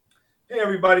Hey,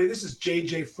 everybody, this is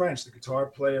J.J. French, the guitar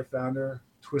player, founder,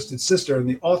 Twisted Sister, and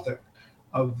the author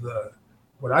of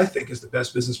what I think is the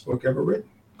best business book ever written,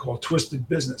 called Twisted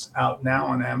Business, out now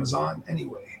on Amazon.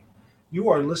 Anyway, you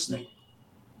are listening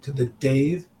to The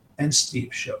Dave and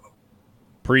Steve Show.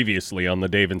 Previously on The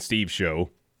Dave and Steve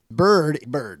Show. Bird.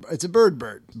 It's a bird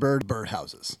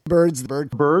houses. Birds, bird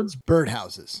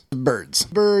houses. Birds,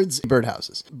 bird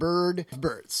houses. Birds,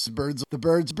 the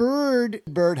birds, bird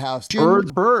house.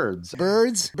 Birds,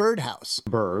 bird house.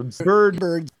 Birds.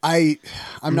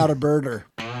 I'm not a birder.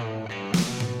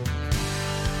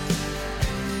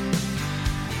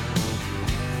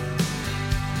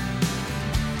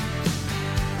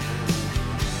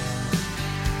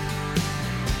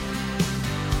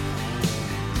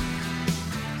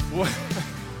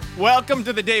 Welcome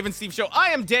to the Dave and Steve Show. I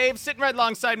am Dave. Sitting right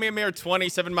alongside me, a mere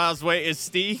 27 miles away, is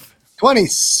Steve.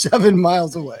 27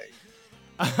 miles away.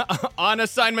 On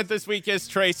assignment this week is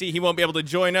Tracy. He won't be able to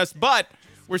join us, but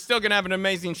we're still going to have an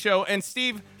amazing show. And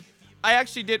Steve, I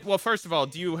actually did, well, first of all,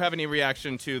 do you have any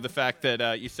reaction to the fact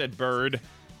that you said bird,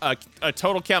 a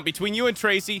total count between you and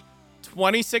Tracy,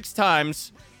 26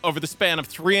 times over the span of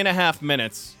 3.5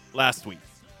 minutes last week?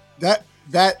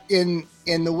 That in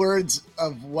the words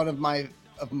of one of my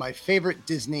favorite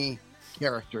Disney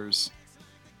characters,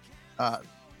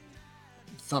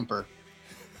 Thumper.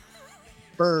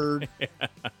 Bird.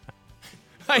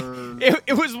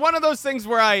 It was one of those things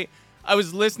where I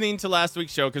was listening to last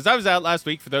week's show because I was out last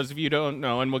week. For those of you who don't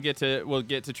know, and we'll get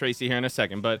to Tracy here in a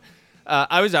second, but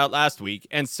I was out last week,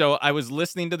 and so I was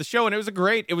listening to the show, and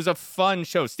it was a fun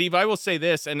show. Steve, I will say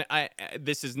this, and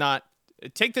this is not,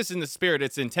 take this in the spirit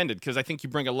it's intended, because I think you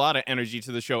bring a lot of energy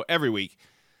to the show every week.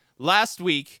 Last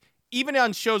week, even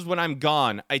on shows when I'm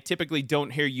gone, I typically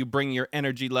don't hear you bring your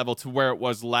energy level to where it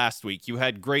was last week. You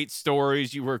had great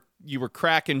stories. You were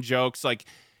cracking jokes. Like,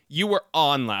 you were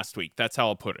on last week. That's how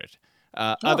I'll put it.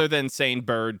 Other than saying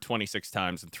bird 26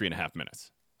 times in 3.5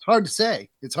 minutes. It's hard to say.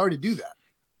 It's hard to do that.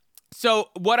 So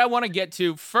what I want to get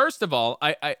to, first of all,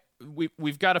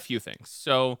 we've got a few things.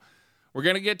 So we're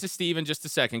going to get to Steve in just a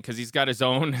second because he's got his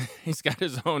own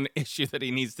issue that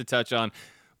he needs to touch on.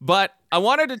 But I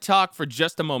wanted to talk for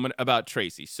just a moment about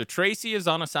Tracy. So Tracy is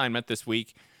on assignment this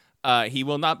week. He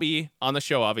will not be on the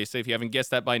show, obviously. If you haven't guessed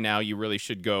that by now, you really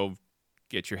should go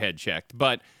get your head checked.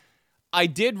 But I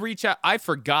did reach out. I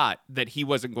forgot that he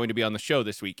wasn't going to be on the show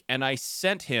this week, and I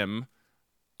sent him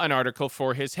an article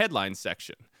for his headline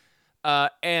section.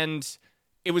 And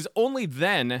it was only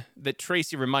then that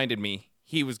Tracy reminded me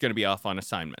he was going to be off on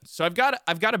assignment. So I've got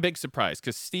a big surprise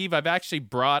because, Steve, I've actually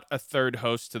brought a third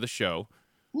host to the show.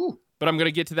 Ooh. But I'm going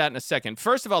to get to that in a second.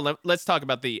 First of all, let's talk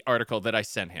about the article that I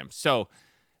sent him. So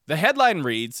the headline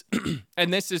reads,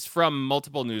 and this is from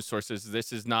multiple news sources.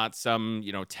 This is not some,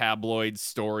 tabloid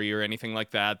story or anything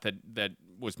like that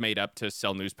was made up to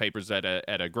sell newspapers at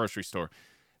a grocery store.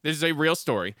 This is a real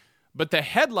story. But the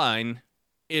headline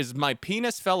is, "My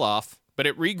penis fell off, but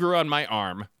it regrew on my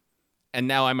arm, and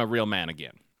now I'm a real man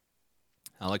again."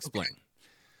 I'll explain. Okay.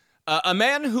 A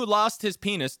man who lost his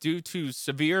penis due to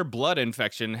severe blood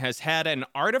infection has had an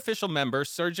artificial member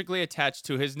surgically attached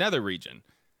to his nether region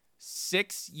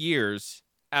 6 years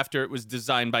after it was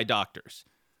designed by doctors.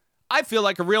 "I feel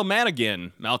like a real man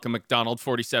again," Malcolm McDonald,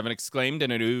 47, exclaimed in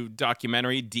a new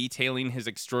documentary detailing his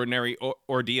extraordinary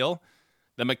ordeal.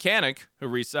 The mechanic, who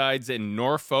resides in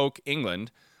Norfolk,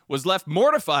 England, was left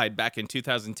mortified back in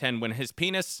 2010 when his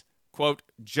penis, quote,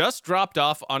 "just dropped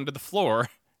off onto the floor"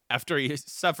 after he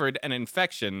suffered an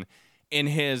infection in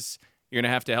his, you're going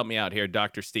to have to help me out here,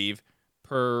 Dr. Steve,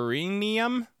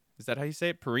 perineum? Is that how you say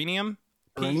it? Perineum?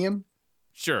 Perineum?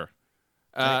 Sure.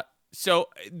 So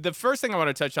the first thing I want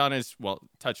to touch on is, well,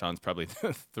 touch on is probably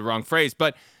the wrong phrase,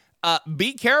 but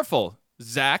be careful,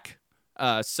 Zach,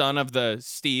 son of the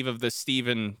Steve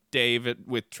and Dave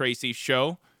with Tracy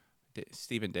show.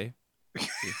 Steve and Dave?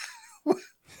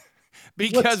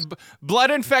 Because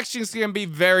blood infections can be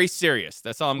very serious.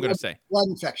 That's all I'm going to say. Blood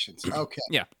infections. Okay.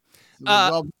 Yeah.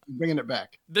 Well, bringing it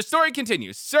back. The story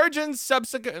continues. Surgeons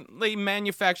subsequently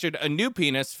manufactured a new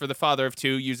penis for the father of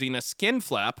two using a skin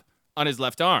flap on his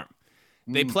left arm.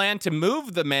 They planned to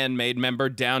move the man-made member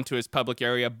down to his public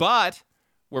area, but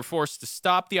were forced to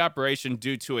stop the operation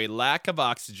due to a lack of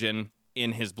oxygen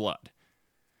in his blood.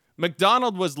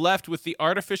 McDonald was left with the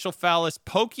artificial phallus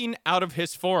poking out of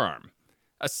his forearm.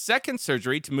 A second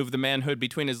surgery to move the manhood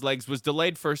between his legs was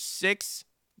delayed for 6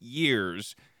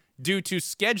 years due to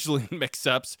scheduling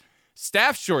mix-ups,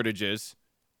 staff shortages,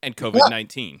 and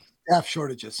COVID-19. Staff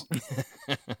shortages.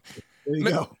 There you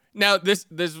go. Now, this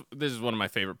is one of my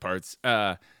favorite parts.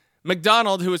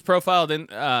 McDonald, who was profiled in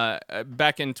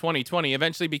back in 2020,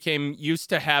 eventually became used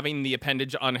to having the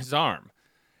appendage on his arm.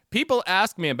 People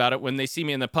ask me about it when they see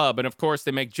me in the pub, and of course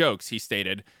they make jokes, he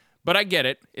stated. But I get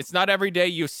it. It's not every day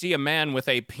you see a man with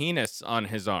a penis on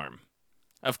his arm.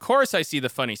 Of course I see the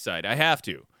funny side. I have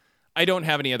to. I don't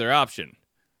have any other option.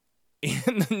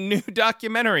 In the new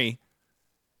documentary,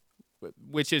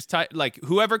 which is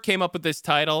whoever came up with this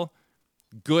title,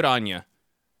 good on you.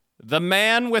 The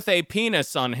man with a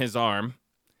penis on his arm.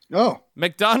 Oh.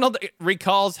 McDonald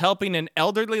recalls helping an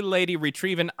elderly lady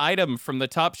retrieve an item from the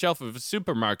top shelf of a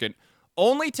supermarket,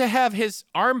 only to have his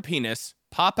arm penis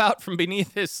pop out from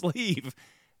beneath his sleeve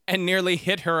and nearly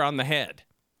hit her on the head.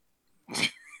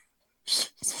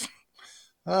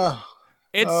 Oh.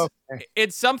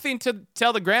 It's something to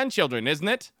tell the grandchildren, isn't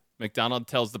it? McDonald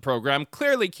tells the program,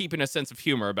 clearly keeping a sense of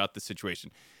humor about the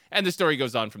situation. And the story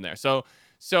goes on from there. So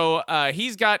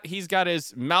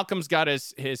Malcolm's got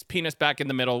his penis back in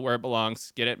the middle where it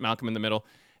belongs. Get it? Malcolm in the middle.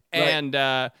 And,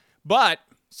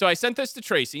 so I sent this to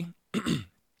Tracy.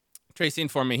 Tracy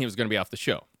informed me he was going to be off the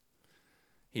show.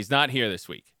 He's not here this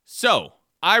week. So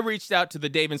I reached out to the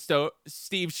Dave and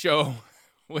Steve show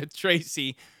with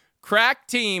Tracy, crack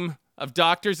team of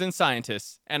doctors and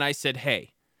scientists. And I said,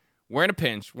 hey, we're in a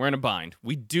pinch. We're in a bind.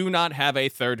 We do not have a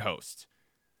third host.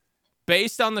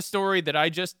 Based on the story that I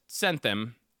just sent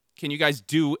them, can you guys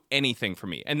do anything for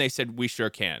me? And they said, we sure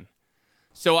can.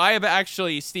 So I have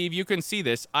actually, Steve, you can see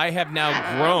this. I have now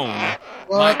grown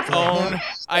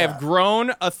I have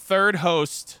grown a third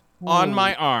host on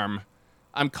my arm.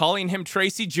 I'm calling him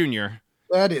Tracy Jr.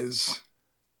 That is,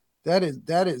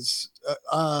 there's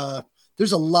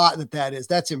a lot that is.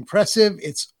 That's impressive.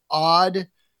 It's odd.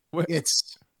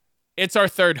 It's our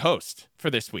third host for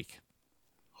this week.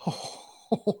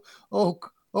 Oh,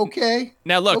 okay.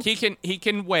 Now look, okay. he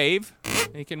can wave.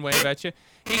 He can wave at you.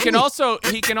 He can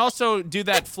also do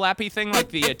that flappy thing like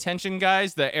the attention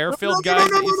guys, the air-filled guys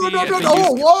that you see.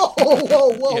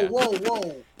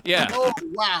 Whoa. Yeah. Oh,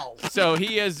 wow. So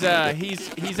he is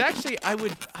he's actually I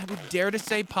would dare to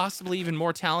say possibly even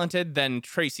more talented than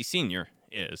Tracy Sr.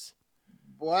 is.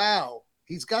 Wow.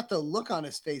 He's got the look on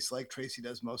his face like Tracy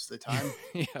does most of the time.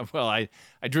 Yeah, well, I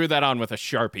drew that on with a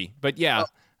Sharpie. But yeah,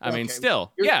 I mean,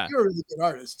 still, you're a really good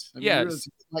artist. Yeah. Really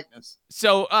likeness.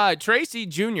 So Tracy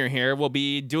Jr. here will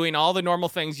be doing all the normal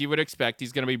things you would expect.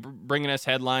 He's going to be bringing us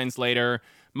headlines later,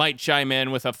 might chime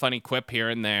in with a funny quip here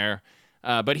and there.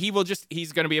 But he's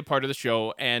going to be a part of the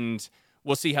show, and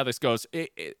we'll see how this goes.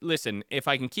 Listen, if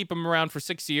I can keep him around for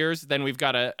 6 years, then we've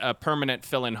got a permanent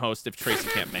fill-in host if Tracy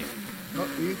can't make it. Oh,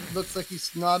 he looks like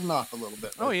he's nodding off a little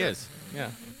bit. Right he is.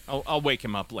 Yeah. I'll wake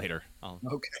him up later.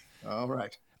 Okay. All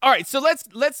right. All right. So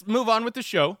let's move on with the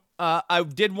show. I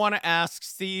did want to ask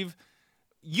Steve,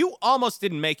 you almost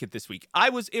didn't make it this week.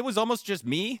 It was almost just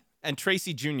me and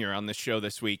Tracy Jr. on this show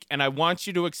this week, and I want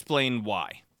you to explain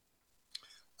why.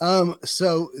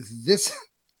 So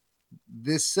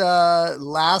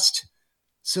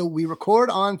so we record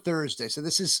on Thursday. So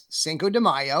this is Cinco de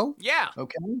Mayo. Yeah.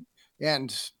 Okay.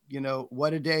 And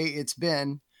what a day it's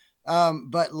been.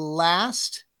 But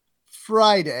last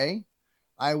Friday,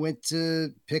 I went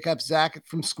to pick up Zach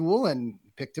from school and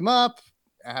picked him up,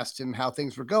 asked him how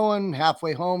things were going.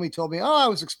 Halfway home, he told me,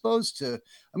 I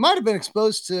might have been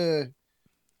exposed to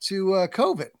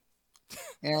COVID.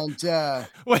 And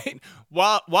wait,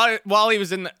 while he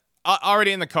was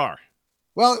already in the car.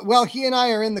 Well, he and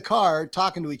I are in the car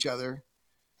talking to each other,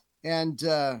 and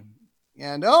I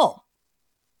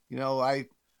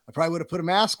probably would have put a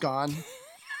mask on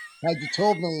had you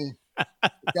told me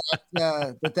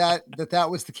that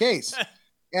was the case.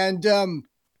 And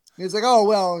he's like, oh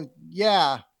well,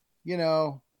 yeah,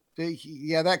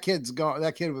 that kid's gone.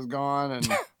 That kid was gone, and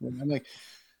I'm like,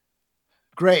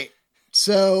 great.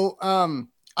 So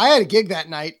I had a gig that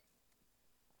night.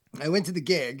 I went to the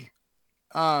gig,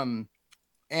 and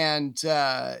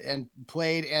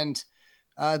played. And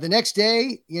the next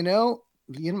day,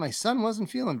 my son wasn't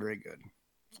feeling very good.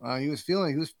 He was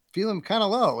feeling kind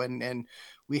of low, and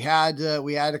we had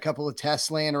a couple of tests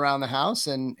laying around the house,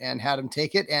 and had him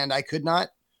take it. And I could not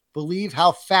believe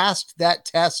how fast that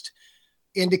test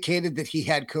indicated that he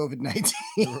had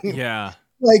COVID-19. Yeah,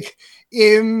 like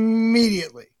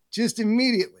immediately. Just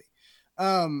immediately.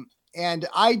 And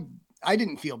I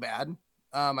didn't feel bad.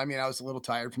 I was a little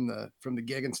tired from the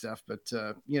gig and stuff, but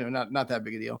not that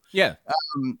big a deal. Yeah.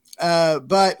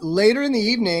 But later in the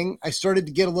evening, I started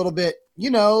to get a little bit,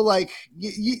 like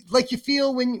you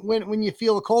feel when you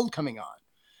feel a cold coming on,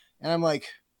 and I'm like,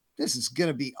 this is going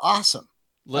to be awesome.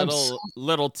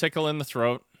 Little tickle in the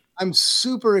throat. I'm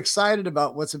super excited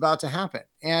about what's about to happen.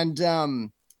 And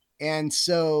And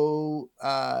so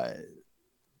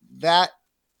that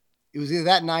it was either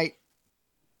that night.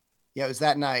 Yeah, it was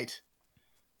that night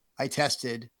I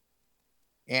tested,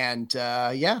 and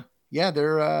mine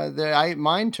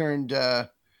turned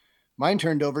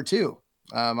over too.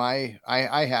 I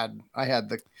had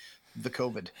the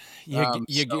COVID.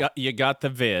 You got the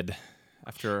vid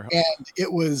after, and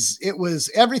it was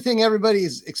everything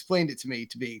everybody's explained it to me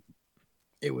to be.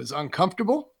 It was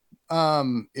uncomfortable.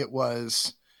 It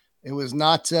was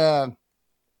not. I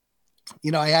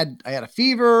had a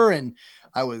fever and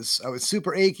I was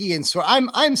super achy, and so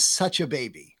I'm such a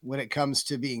baby when it comes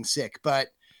to being sick, but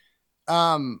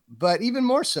even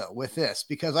more so with this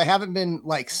because I haven't been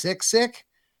like sick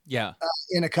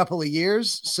in a couple of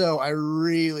years, so I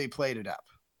really played it up.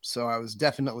 So I was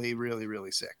definitely really,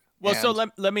 really sick. Well, so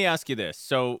let me ask you this.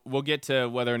 So we'll get to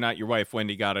whether or not your wife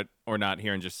Wendy got it or not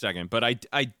here in just a second. But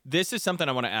I this is something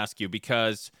I want to ask you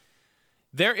because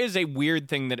there is a weird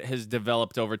thing that has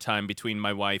developed over time between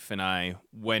my wife and I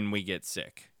when we get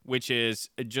sick, which is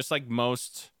just like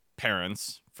most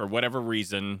parents, for whatever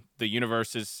reason, the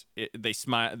universe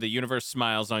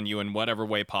smiles on you in whatever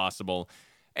way possible.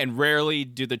 And rarely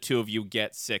do the two of you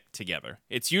get sick together.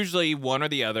 It's usually one or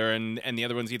the other, and the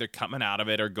other one's either coming out of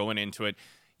it or going into it.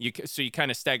 So you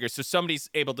kind of stagger. So somebody's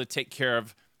able to take care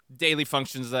of daily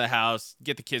functions of the house,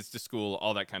 get the kids to school,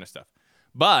 all that kind of stuff.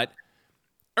 But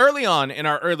early on in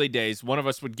our early days, one of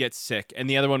us would get sick, and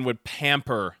the other one would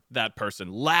pamper that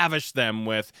person, lavish them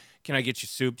with, can I get you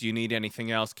soup? Do you need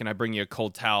anything else? Can I bring you a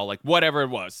cold towel? Like whatever it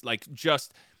was.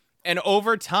 And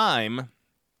over time,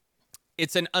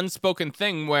 it's an unspoken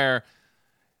thing where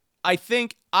I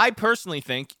personally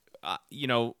think,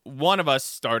 one of us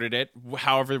started it,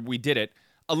 however we did it,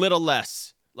 a little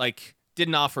less, like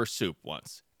didn't offer soup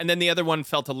once. And then the other one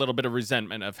felt a little bit of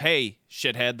resentment of, hey,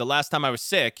 shithead, the last time I was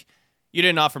sick, you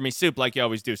didn't offer me soup like you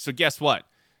always do. So guess what?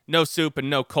 No soup and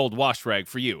no cold wash rag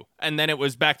for you. And then it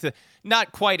was back to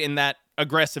not quite in that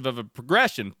aggressive of a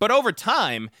progression, but over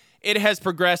time, it has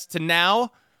progressed to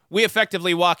now we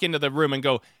effectively walk into the room and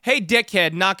go, hey,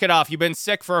 dickhead, knock it off. You've been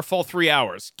sick for a full 3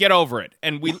 hours. Get over it.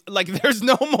 And we there's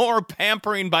no more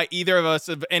pampering by either of us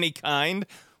of any kind.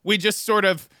 We just sort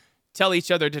of tell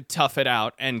each other to tough it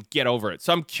out and get over it.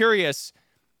 So I'm curious,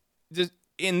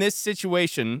 in this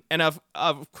situation, and of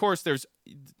course there's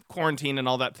quarantine and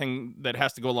all that thing that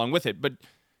has to go along with it, but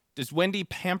does Wendy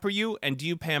pamper you, and do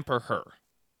you pamper her?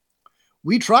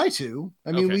 We try to.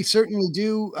 I mean, we certainly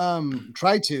do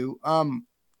try to.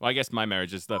 Well, I guess my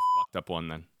marriage is the fucked up one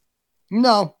then.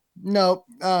 No.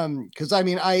 Because I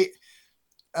mean,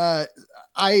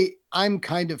 I'm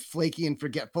kind of flaky and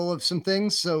forgetful of some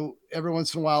things. So every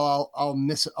once in a while I'll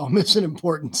miss an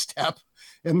important step,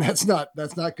 and that's not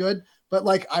good. But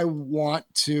like, I want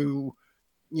to,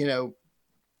 do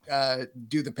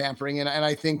the pampering. And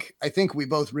I think we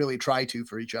both really try to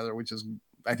for each other, which is,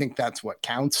 I think that's what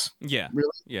counts. Yeah. Really.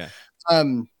 Yeah.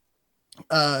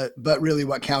 But really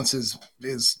what counts is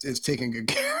taking good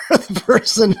care of the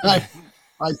person. I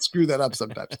screw that up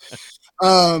sometimes.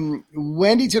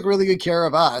 Wendy took really good care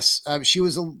of us. She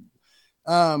was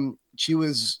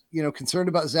concerned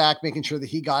about Zach, making sure that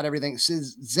he got everything. So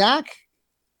Zach,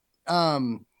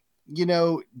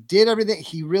 did everything.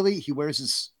 He wears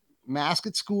his mask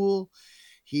at school.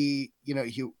 He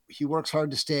works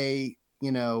hard to stay,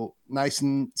 nice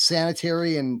and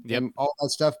sanitary and all that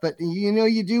stuff. But,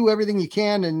 you do everything you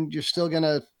can, and you're still going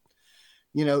to,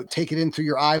 take it in through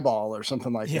your eyeball or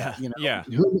something like that.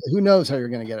 Who knows how you're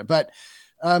going to get it. But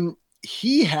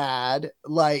he had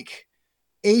like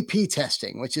AP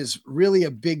testing, which is really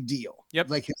a big deal. Yep.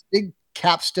 Like his big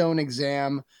capstone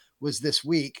exam was this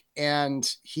week,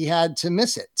 and he had to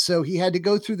miss it. So he had to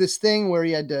go through this thing where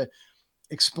he had to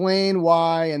explain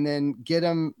why and then get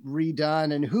them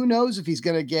redone. And who knows if he's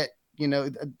going to get,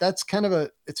 that's kind of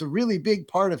it's a really big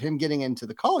part of him getting into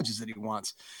the colleges that he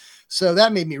wants. So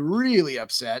that made me really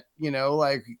upset,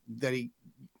 like that he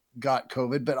got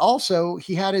COVID, but also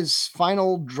he had his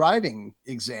final driving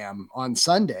exam on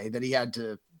Sunday that he had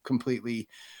to completely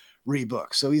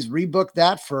rebook. So he's rebooked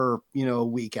that for, a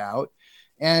week out.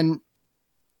 And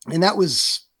that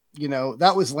was,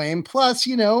 that was lame. Plus,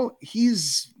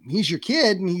 he's your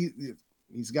kid, and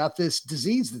he's got this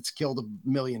disease that's killed 1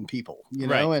 million people,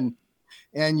 right.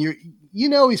 and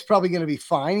he's probably going to be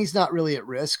fine. He's not really at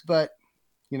risk, but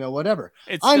whatever.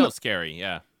 It's still scary.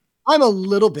 Yeah. I'm a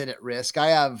little bit at risk. I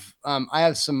have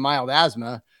some mild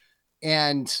asthma,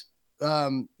 and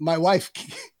my wife,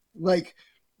 like,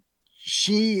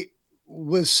 she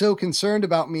was so concerned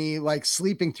about me, like,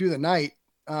 sleeping through the night.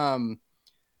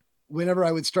 Whenever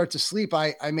I would start to sleep,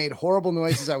 I made horrible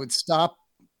noises. I would stop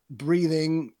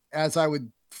breathing as I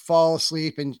would fall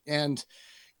asleep and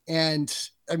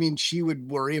I mean, she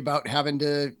would worry about having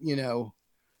to,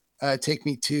 take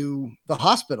me to the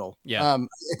hospital. Yeah. I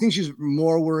think she's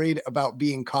more worried about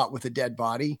being caught with a dead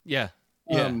body. Yeah.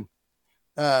 Yeah.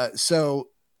 So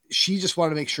she just wanted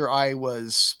to make sure I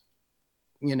was,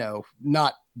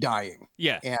 not dying.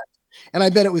 Yeah. And I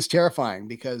bet it was terrifying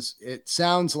because it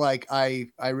sounds like I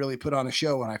really put on a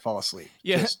show when I fall asleep.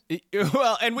 Yeah.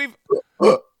 Well, and we've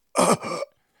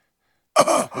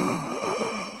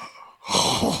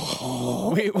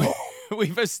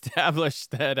we've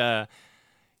established that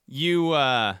you've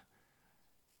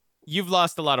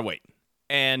lost a lot of weight.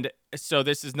 And so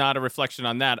this is not a reflection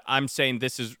on that. I'm saying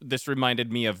this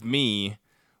reminded me of me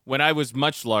when I was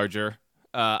much larger.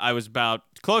 I was about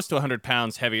close to 100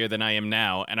 pounds heavier than I am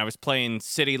now, and I was playing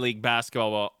City League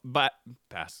basketball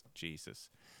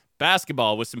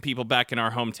with some people back in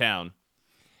our hometown.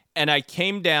 And I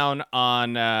came down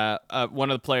on one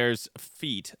of the players'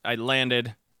 feet. I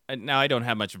landed. Now, I don't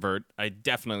have much vert. I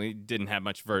definitely didn't have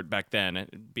much vert back then,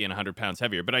 being 100 pounds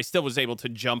heavier. But I still was able to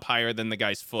jump higher than the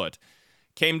guy's foot.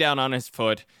 Came down on his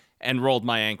foot and rolled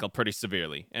my ankle pretty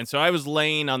severely. And so I was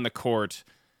laying on the court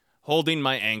holding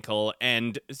my ankle,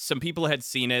 and some people had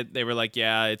seen it. They were like,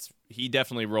 yeah, he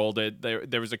definitely rolled it.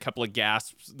 There was a couple of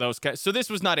gasps. So this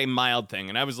was not a mild thing,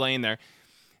 and I was laying there.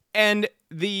 And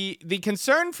the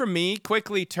concern for me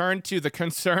quickly turned to the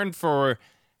concern for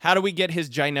how do we get his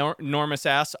ginormous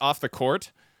ass off the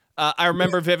court? I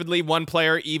remember vividly one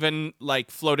player even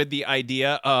floated the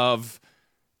idea of,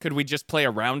 could we just play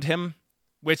around him?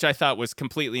 Which I thought was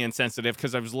completely insensitive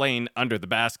because I was laying under the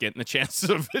basket and the chances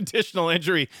of additional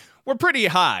injury were pretty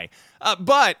high.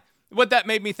 But what that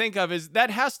made me think of is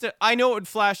I know it would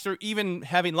flash through, even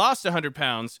having lost 100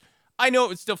 pounds, I know it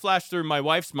would still flash through my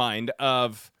wife's mind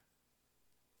of,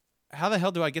 how the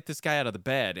hell do I get this guy out of the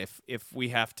bed if we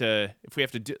have to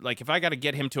do, if I got to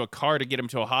get him to a car to get him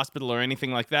to a hospital or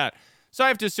anything like that. So I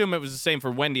have to assume it was the same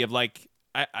for Wendy of I'm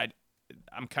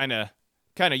kind of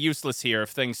useless here if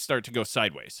things start to go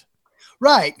sideways.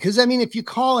 Right. Because I mean, if you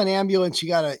call an ambulance, you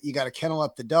gotta kennel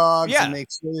up the dogs and make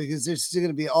sure, because there's still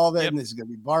gonna be all that, and there's gonna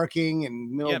be barking in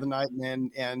the middle of the night,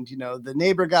 and the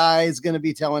neighbor guy is gonna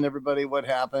be telling everybody what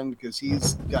happened because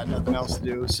he's got nothing else to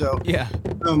do. So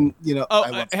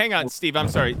hang on, Steve. I'm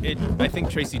sorry. I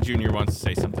think Tracy Jr. wants to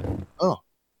say something.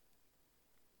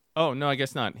 Oh no, I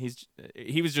guess not.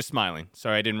 He was just smiling.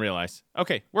 Sorry, I didn't realize.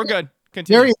 Okay, we're good.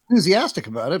 Continue. Very enthusiastic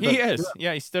about it. He is.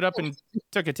 Yeah, he stood up and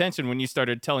took attention when you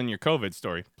started telling your COVID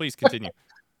story. Please continue.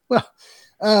 Well,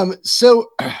 so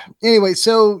anyway,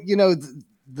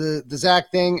 the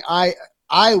Zach thing, I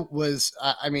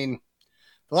mean,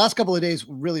 the last couple of days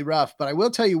were really rough, but I will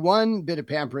tell you one bit of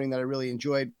pampering that I really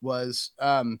enjoyed was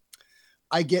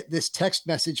I get this text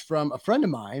message from a friend of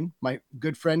mine, my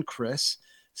good friend Chris,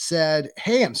 said,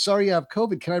 "Hey, I'm sorry you have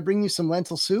COVID. Can I bring you some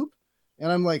lentil soup?" And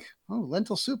I'm like, "Oh,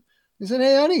 lentil soup." He said,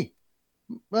 "Hey, honey,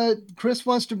 Chris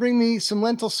wants to bring me some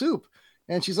lentil soup."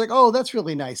 And she's like, "Oh, that's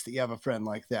really nice that you have a friend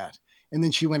like that." And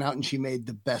then she went out and she made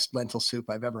the best lentil soup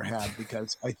I've ever had,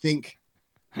 because I think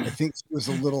she was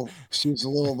a little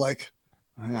like,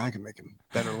 I can make a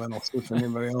better lentil soup than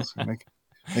anybody else. And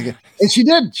she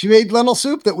did. She made lentil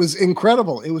soup that was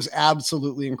incredible. It was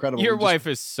absolutely incredible. Your wife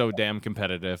is so damn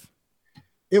competitive.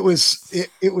 It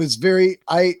was very,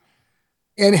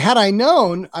 and had I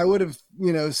known, I would have,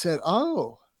 said,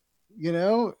 "Oh,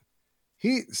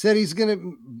 he said he's going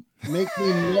to make me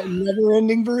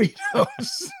never-ending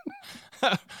burritos."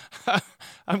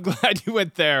 I'm glad you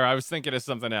went there. I was thinking of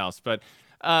something else, but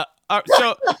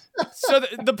so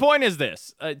the point is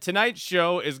this: tonight's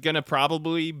show is going to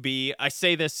probably be. I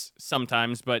say this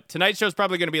sometimes, but tonight's show is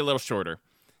probably going to be a little shorter.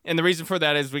 And the reason for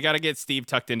that is we got to get Steve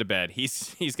tucked into bed.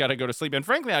 He's got to go to sleep. And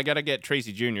frankly, I got to get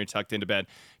Tracy Jr. tucked into bed.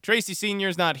 Tracy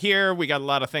Sr.'s not here. We got a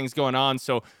lot of things going on.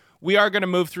 So we are going to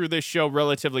move through this show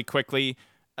relatively quickly.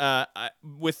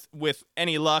 With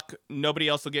any luck, nobody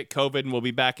else will get COVID, and we'll be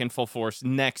back in full force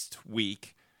next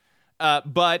week.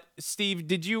 But Steve,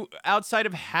 did you, outside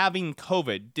of having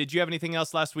COVID, did you have anything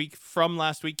else from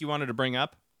last week you wanted to bring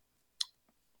up?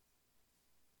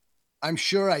 I'm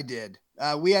sure I did.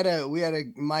 My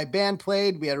band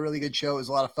played. We had a really good show. It was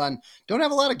a lot of fun. Don't have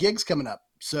a lot of gigs coming up.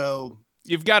 So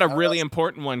you've got a really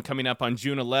important one coming up on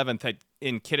June 11th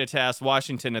in Kittitas,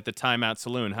 Washington at the Time Out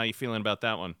Saloon. How you feeling about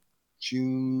that one?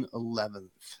 June 11th.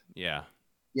 Yeah.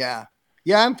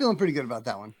 I'm feeling pretty good about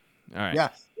that one. All right. Yeah.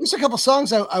 There's a couple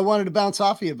songs I wanted to bounce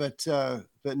off of you, but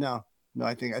no,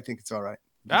 I think it's all right.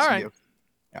 All right.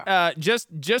 Yeah.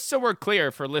 Just so we're clear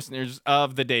for listeners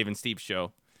of the Dave and Steve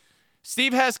Show,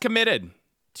 Steve has committed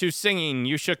to singing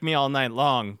 "You Shook Me All Night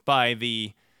Long" by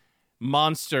the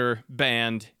monster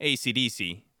band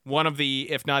AC/DC, one of the,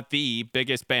 if not the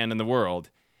biggest band in the world.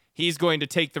 He's going to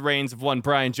take the reins of one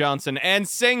Brian Johnson and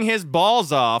sing his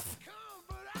balls off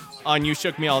on You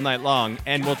Shook Me All Night Long,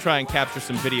 and we'll try and capture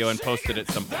some video and post it at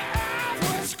some point.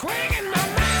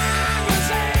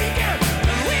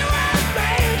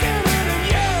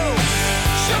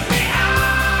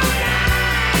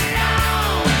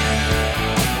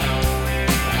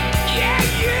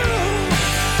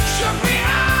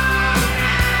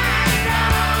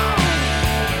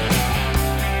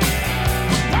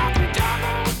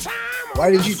 Why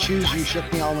did you choose You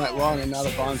Shook Me All Night Long and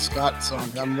not a Bon Scott song?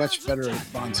 I'm much better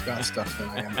at Bon Scott stuff than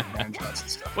I am at Brian Johnson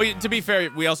stuff. Well, to be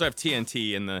fair, we also have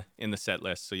TNT in the set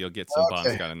list, so you'll get some Bon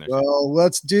Scott in there. Well,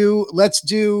 let's do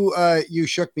You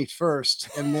Shook Me first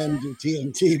and then do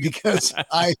TNT, because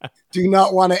I do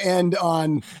not want to end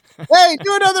on, hey,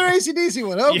 do another AC/DC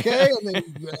one. Okay. Yeah. And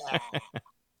then,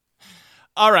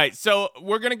 all right, so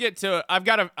we're gonna get to. I've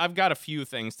got a few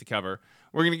things to cover.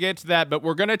 We're going to get to that, but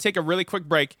we're going to take a really quick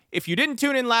break. If you didn't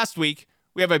tune in last week,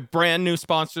 we have a brand new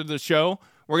sponsor of the show.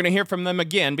 We're going to hear from them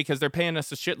again because they're paying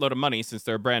us a shitload of money since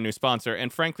they're a brand new sponsor.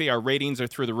 And frankly, our ratings are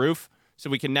through the roof, so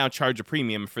we can now charge a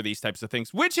premium for these types of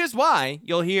things, which is why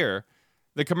you'll hear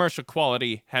the commercial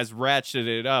quality has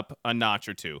ratcheted it up a notch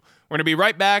or two. We're going to be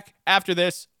right back after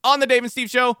this on The Dave and Steve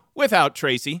Show without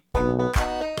Tracy.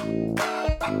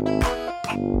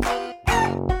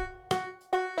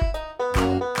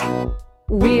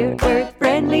 We're earth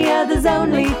friendly, others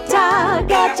only talk.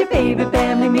 Got your favorite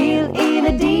family meal in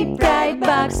a deep fried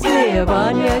box. Slip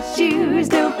on your shoes,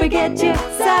 don't forget your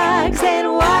socks,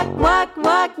 and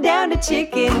walk down to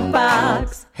Chicken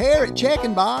Box. Here at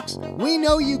Chicken Box, we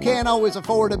know you can't always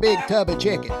afford a big tub of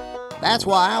chicken. That's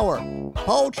why our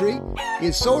poultry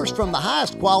is sourced from the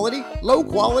highest quality, low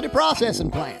quality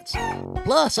processing plants.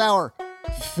 Plus, our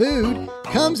food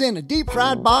comes in a deep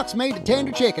fried box made of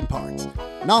tender chicken parts,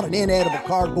 not an inedible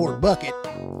cardboard bucket.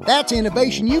 That's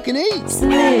innovation you can eat.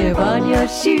 Slip on your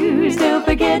shoes, don't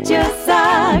forget your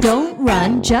socks. Don't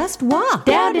run, just walk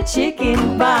down to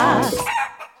Chicken Box.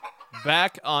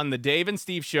 Back on the Dave and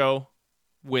Steve Show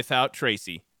without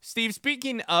Tracy. Steve,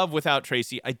 speaking of without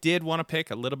Tracy, I did want to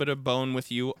pick a little bit of bone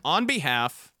with you on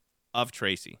behalf of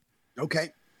Tracy.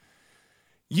 Okay.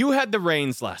 You had the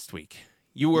reins last week.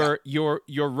 You're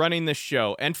running the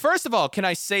show. And first of all, can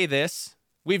I say this?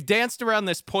 We've danced around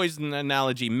this poison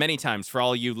analogy many times for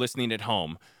all you listening at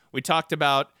home. We talked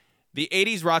about the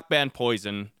 80s rock band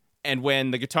Poison, and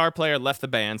when the guitar player left the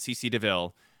band, CC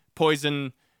DeVille,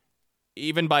 Poison,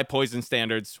 even by Poison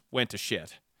standards, went to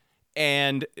shit.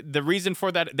 And the reason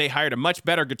for that, they hired a much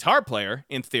better guitar player,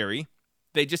 in theory.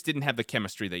 They just didn't have the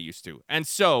chemistry they used to. And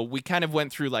so we kind of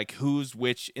went through like who's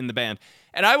which in the band.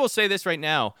 And I will say this right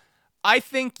now. I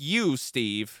think you,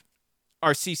 Steve,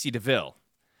 are CC DeVille.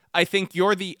 I think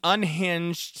you're the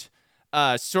unhinged,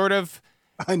 sort of...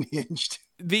 Unhinged.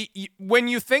 When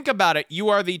you think about it, you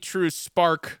are the true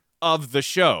spark of the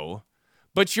show,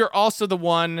 but you're also the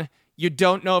one you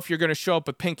don't know if you're going to show up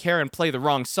with pink hair and play the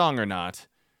wrong song or not,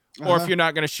 or if you're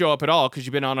not going to show up at all because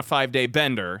you've been on a 5-day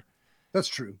bender. That's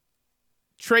true.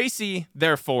 Tracy,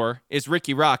 therefore, is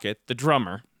Ricky Rocket, the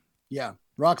drummer. Yeah,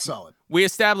 rock solid. We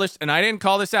established, and I didn't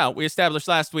call this out, we established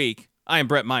last week, I am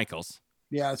Bret Michaels.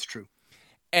 Yeah, that's true.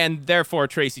 And therefore,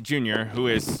 Tracy Jr., who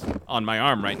is on my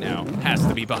arm right now, has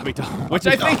to be Bobby Dahl, which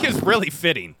I think is really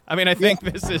fitting. I mean, I think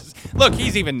this is... Look,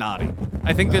 he's even nodding.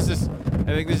 I think this is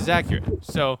accurate.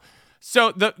 So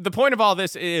the point of all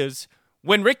this is,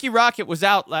 when Ricky Rocket was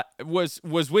out, was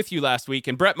with you last week,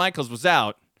 and Bret Michaels was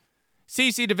out,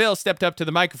 CC DeVille stepped up to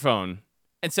the microphone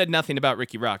and said nothing about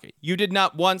Ricky Rocket. You did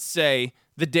not once say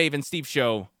the Dave and Steve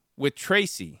Show with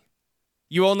Tracy.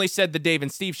 You only said the Dave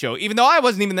and Steve Show, even though I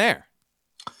wasn't even there.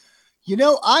 You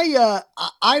know,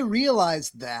 I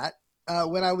realized that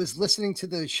when I was listening to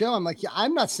the show. I'm like, yeah,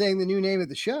 I'm not saying the new name of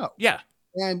the show. Yeah,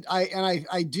 and I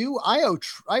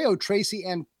owe Tracy,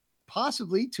 and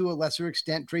possibly to a lesser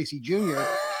extent Tracy Jr.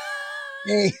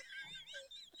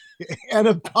 an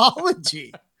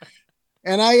apology,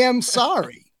 and I am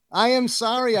sorry.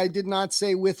 I did not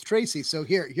say with Tracy. So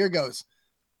here goes.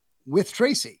 With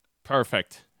Tracy.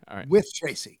 Perfect. All right. With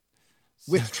Tracy.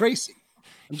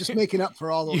 I'm just making up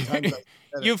for all those times.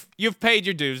 You've paid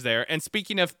your dues there. And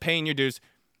speaking of paying your dues,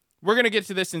 we're going to get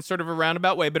to this in sort of a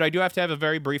roundabout way, but I do have to have a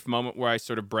very brief moment where I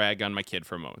sort of brag on my kid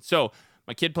for a moment. So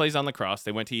my kid plays on Lacrosse.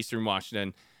 They went to Eastern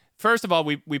Washington. First of all,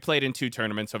 we played in 2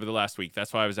 tournaments over the last week.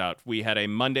 That's why I was out. We had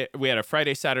a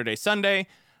Friday, Saturday, Sunday.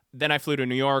 Then I flew to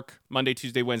New York Monday,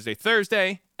 Tuesday, Wednesday,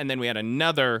 Thursday. And then we had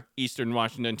another Eastern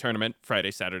Washington tournament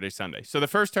Friday, Saturday, Sunday. So the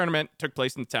first tournament took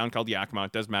place in a town called Yakima.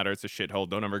 It doesn't matter. It's a shithole.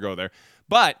 Don't ever go there.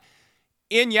 But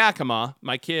in Yakima,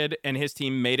 my kid and his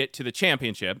team made it to the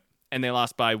championship, and they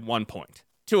lost by 1 point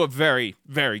to a very,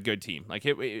 very good team. Like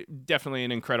it definitely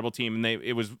an incredible team,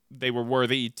 and they were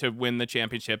worthy to win the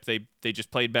championship. They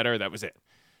just played better. That was it.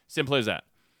 Simple as that.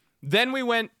 Then we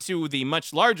went to the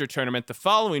much larger tournament the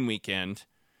following weekend,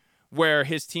 where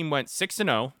his team went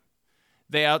 6-0.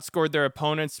 They outscored their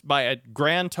opponents by a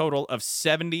grand total of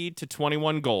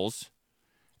 70-21 goals.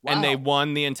 Wow. And they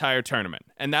won the entire tournament.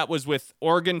 And that was with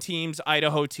Oregon teams,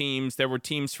 Idaho teams. There were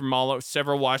teams from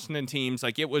several Washington teams.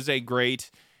 Like it was a great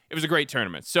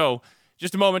tournament. So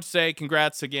just a moment to say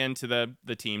congrats again to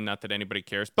the team. Not that anybody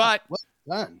cares, but well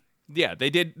done. Yeah,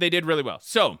 they did really well.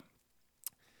 So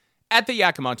at the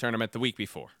Yakima tournament the week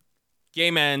before,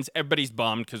 game ends. Everybody's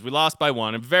bummed because we lost by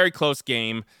 1. A very close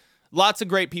game. Lots of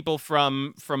great people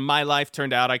from my life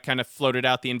turned out. I kind of floated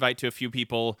out the invite to a few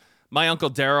people. My uncle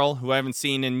Daryl, who I haven't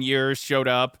seen in years, showed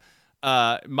up.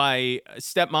 My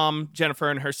stepmom, Jennifer,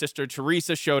 and her sister,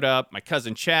 Teresa, showed up. My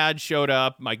cousin Chad showed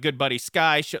up. My good buddy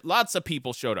Sky. Lots of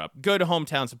people showed up. Good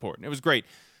hometown support. And it was great.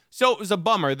 So it was a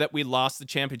bummer that we lost the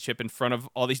championship in front of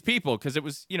all these people because it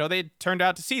was, they had turned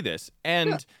out to see this.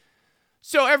 And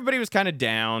so everybody was kind of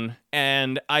down.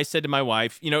 And I said to my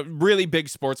wife, really big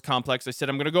sports complex. I said,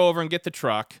 I'm going to go over and get the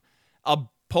truck.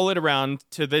 I'll pull it around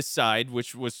to this side,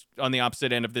 which was on the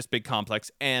opposite end of this big complex,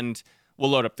 and we'll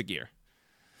load up the gear.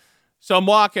 So I'm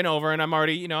walking over, and I'm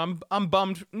already, I'm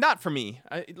bummed. Not for me.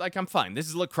 I'm fine. This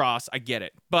is lacrosse. I get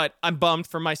it. But I'm bummed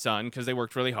for my son because they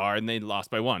worked really hard, and they lost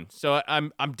by 1. So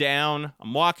I'm down.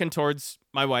 I'm walking towards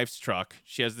my wife's truck.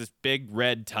 She has this big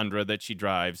red Tundra that she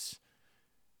drives.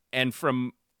 And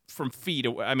from feet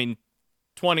away,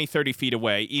 20, 30 feet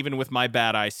away, even with my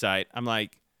bad eyesight, I'm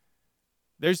like,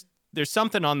 there's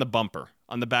something on the bumper,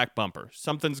 on the back bumper.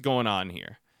 Something's going on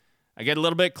here. I get a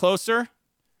little bit closer.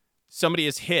 Somebody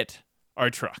has hit our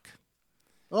truck.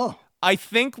 Oh. I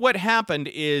think what happened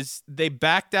is they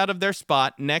backed out of their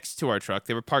spot next to our truck.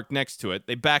 They were parked next to it.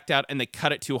 They backed out and they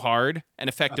cut it too hard and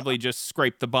effectively just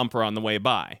scraped the bumper on the way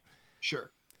by.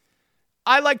 Sure.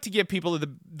 I like to give people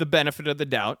the benefit of the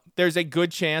doubt. There's a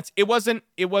good chance.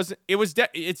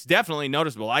 It's definitely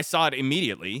noticeable. I saw it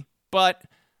immediately, but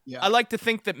I like to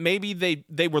think that maybe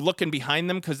they were looking behind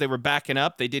them because they were backing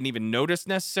up. They didn't even notice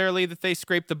necessarily that they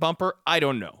scraped the bumper. I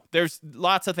don't know. There's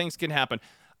lots of things can happen.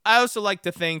 I also like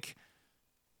to think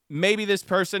maybe this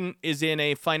person is in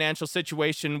a financial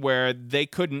situation where they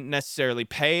couldn't necessarily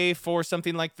pay for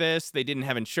something like this. They didn't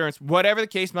have insurance, whatever the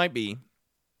case might be.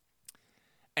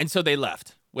 And so they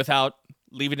left without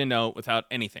leaving a note, without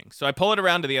anything. So I pull it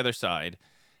around to the other side.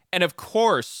 And of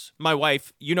course, my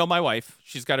wife,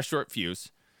 she's got a short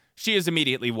fuse. She is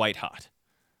immediately white hot.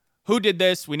 Who did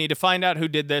this? We need to find out who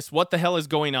did this. What the hell is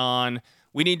going on?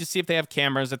 We need to see if they have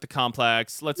cameras at the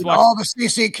complex. Let's watch all the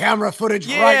CC camera footage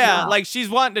right now. Yeah, like she's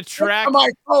wanting to track on my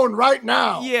phone right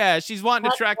now. Yeah, she's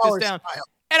wanting to track this down. Style.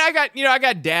 And I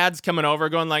got dads coming over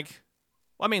going like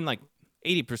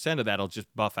 80% of that'll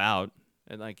just buff out.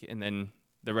 And then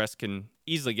the rest can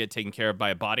easily get taken care of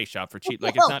by a body shop for cheap.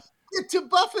 Like it's not. Get to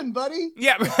buffing, buddy.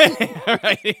 Yeah,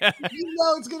 right. Yeah.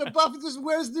 It's gonna buff it. Just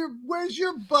where's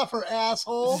your buffer,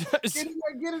 asshole? Get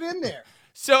it in there.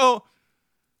 So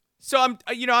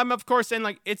I'm of course saying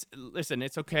like it's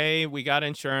okay. We got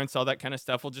insurance, all that kind of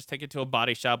stuff. We'll just take it to a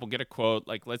body shop. We'll get a quote.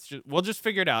 Like we'll just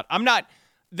figure it out.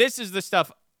 This is the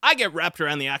stuff. I get wrapped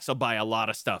around the axle by a lot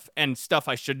of stuff and stuff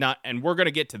I should not. And we're going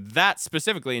to get to that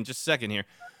specifically in just a second here.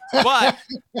 But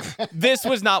this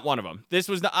was not one of them.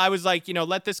 I was like,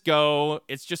 let this go.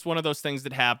 It's just one of those things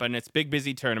that happen. It's big,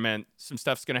 busy tournament. Some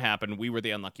stuff's going to happen. We were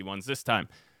the unlucky ones this time.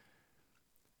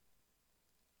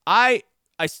 I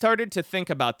started to think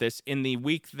about this in the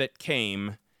week that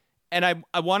came. And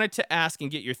I wanted to ask and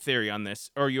get your theory on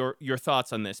this or your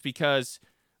thoughts on this, because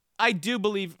I do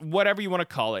believe, whatever you want to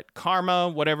call it, karma,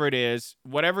 whatever it is,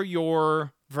 whatever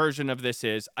your version of this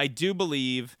is, I do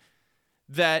believe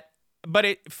that,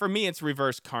 but for me, it's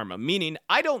reverse karma, meaning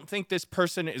I don't think this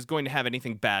person is going to have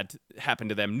anything bad happen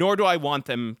to them, nor do I want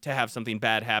them to have something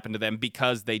bad happen to them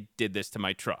because they did this to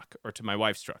my truck or to my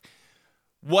wife's truck.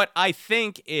 What I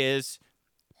think is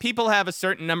people have a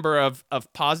certain number of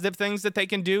positive things that they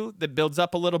can do that builds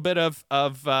up a little bit of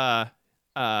not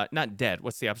debt.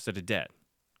 What's the opposite of debt?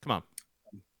 Come on.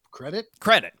 Credit.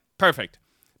 Perfect.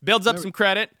 Builds up some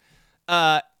credit.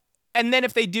 And then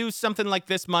if they do something like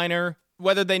this minor,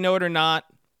 whether they know it or not,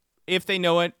 if they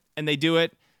know it and they do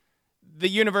it, the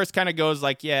universe kind of goes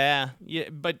like, yeah,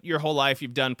 but your whole life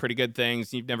you've done pretty good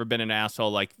things. You've never been an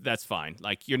asshole. Like, that's fine.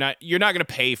 Like, you're not going to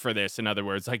pay for this. In other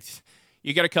words, like,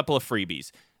 you get a couple of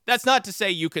freebies. That's not to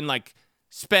say you can like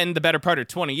spend the better part of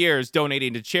 20 years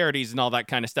donating to charities and all that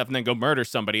kind of stuff and then go murder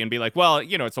somebody and be like, well,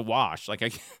 it's a wash.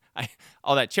 Like,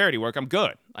 all that charity work, I'm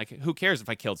good. Like, who cares if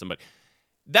I killed somebody?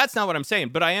 That's not what I'm saying.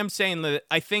 But I am saying that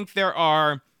I think there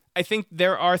are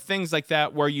things like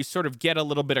that where you sort of get a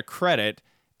little bit of credit.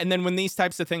 And then when these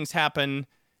types of things happen,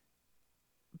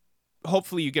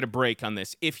 hopefully you get a break on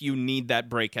this if you need that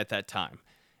break at that time.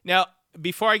 Now,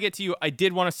 before I get to you, I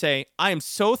did want to say I am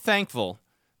so thankful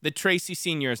that Tracy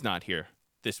Sr. is not here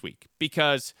this week,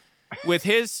 because with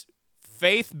his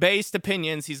faith-based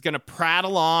opinions, he's going to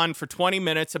prattle on for 20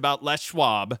 minutes about Les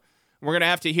Schwab. We're going to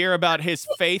have to hear about his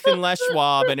faith in Les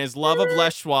Schwab and his love of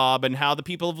Les Schwab and how the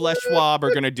people of Les Schwab are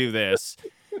going to do this.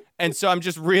 And so I'm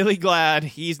just really glad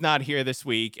he's not here this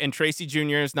week. And Tracy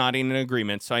Jr. is nodding in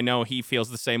agreement, so I know he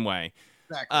feels the same way.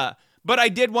 Exactly. But I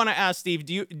did want to ask Steve,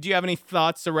 do you have any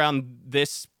thoughts around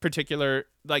this particular,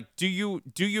 like, do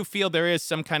you feel there is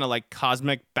some kind of like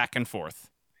cosmic back and forth?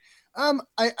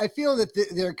 I feel that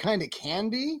there kind of can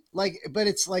be, like, but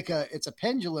it's like it's a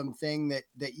pendulum thing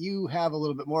that you have a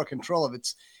little bit more control of.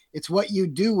 It's what you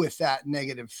do with that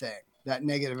negative thing, that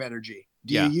negative energy.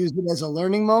 Do you use it as a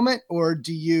learning moment, or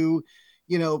do you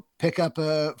pick up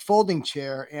a folding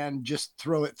chair and just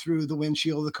throw it through the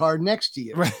windshield of the car next to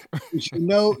you? Right.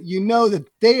 You know that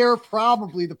they are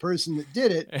probably the person that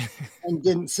did it and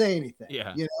didn't say anything.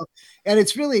 Yeah. And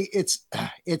it's really, it's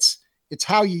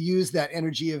how you use that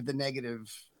energy of the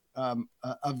negative,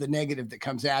 that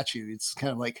comes at you. It's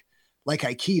kind of like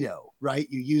Aikido, right?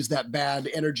 You use that bad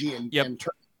energy and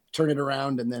turn it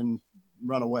around and then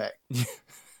run away.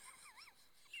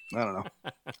 I don't know.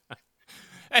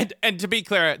 And to be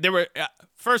clear, there were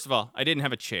first of all, I didn't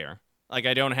have a chair. Like,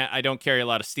 I don't carry a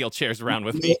lot of steel chairs around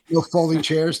with me. No folding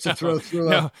chairs to throw through.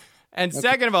 No. And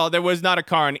second of all, there was not a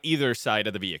car on either side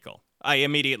of the vehicle. I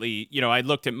immediately, I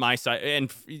looked at my side,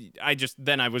 and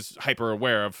I was hyper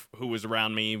aware of who was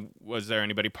around me. Was there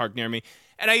anybody parked near me?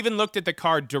 And I even looked at the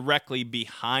car directly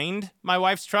behind my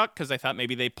wife's truck, because I thought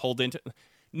maybe they pulled into.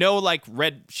 No, like,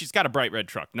 red. She's got a bright red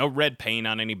truck. No red paint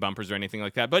on any bumpers or anything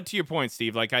like that. But to your point,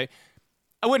 Steve, like, I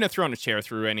wouldn't have thrown a chair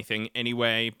through anything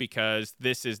anyway, because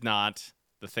this is not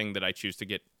the thing that I choose to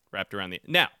get wrapped around the.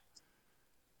 Now,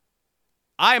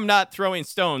 I am not throwing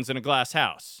stones in a glass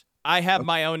house. I have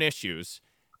my own issues,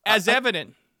 as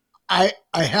evident.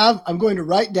 I'm going to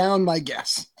write down my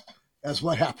guess as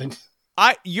what happened.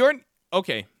 You're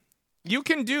okay. You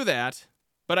can do that,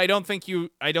 but I don't think you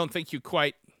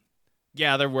quite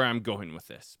gather where I'm going with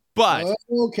this. But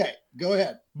okay, go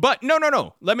ahead. But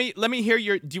no. Let me hear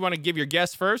your. Do you want to give your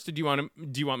guess first, or do you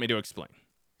want me to explain?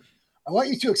 I want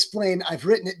you to explain. I've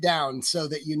written it down so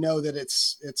that you know that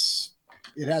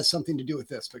it has something to do with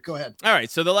this. But go ahead. All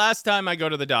right. So the last time I go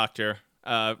to the doctor,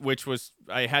 which was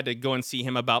I had to go and see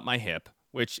him about my hip.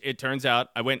 Which it turns out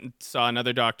I went and saw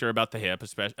another doctor about the hip,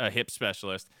 a hip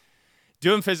specialist.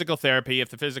 Doing physical therapy. If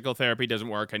the physical therapy doesn't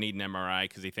work, I need an MRI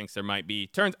because he thinks there might be.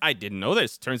 I didn't know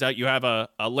this. Turns out you have a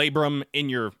labrum in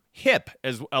your hip.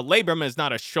 As a labrum is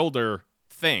not a shoulder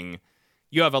thing.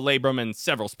 You have a labrum in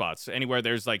several spots. Anywhere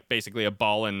there's like basically a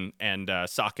ball and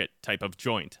socket type of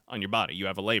joint on your body, you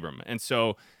have a labrum. And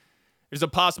so there's a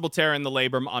possible tear in the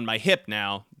labrum on my hip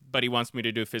now, but he wants me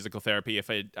to do physical therapy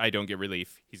if I don't get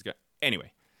relief.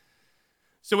 Anyway.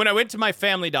 So when I went to my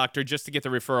family doctor just to get the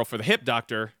referral for the hip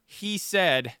doctor, he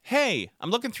said, hey, I'm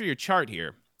looking through your chart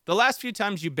here. The last few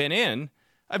times you've been in,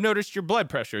 I've noticed your blood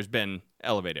pressure has been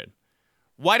elevated.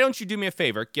 Why don't you do me a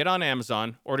favor? Get on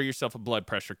Amazon, order yourself a blood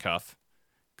pressure cuff.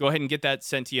 Go ahead and get that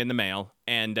sent to you in the mail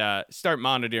and start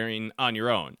monitoring on your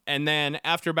own. And then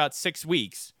after about 6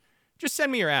 weeks, just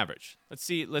send me your average. Let's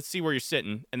see where you're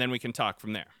sitting, and then we can talk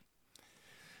from there.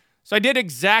 So I did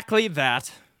exactly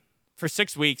that. For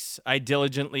 6 weeks, I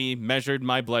diligently measured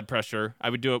my blood pressure. I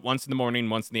would do it once in the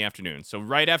morning, once in the afternoon. So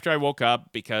right after I woke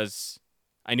up, because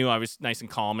I knew I was nice and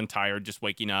calm and tired just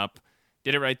waking up,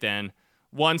 did it right then.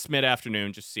 Once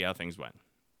mid-afternoon, just to see how things went.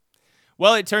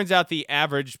 Well, it turns out the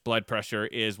average blood pressure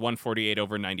is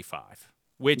 148/95,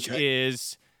 which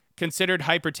is considered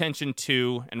hypertension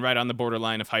 2 and right on the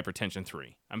borderline of hypertension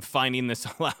 3. I'm finding this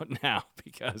all out now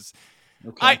because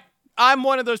I'm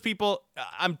one of those people,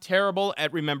 I'm terrible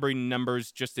at remembering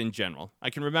numbers just in general. I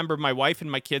can remember my wife and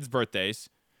my kids' birthdays,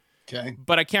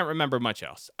 but I can't remember much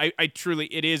else. I truly,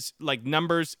 it is like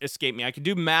numbers escape me. I can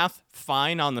do math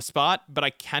fine on the spot, but I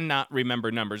cannot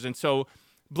remember numbers. And so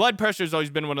blood pressure has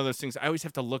always been one of those things. I always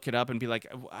have to look it up and be like,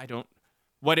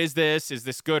 what is this? Is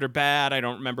this good or bad? I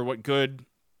don't remember what good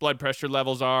blood pressure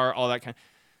levels are, all that kind of.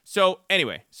 So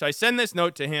anyway, I send this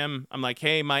note to him. I'm like,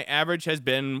 hey, my average has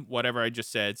been whatever I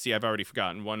just said. See, I've already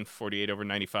forgotten.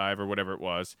 148/95 or whatever it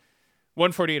was.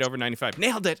 148/95.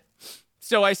 Nailed it.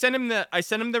 So I sent him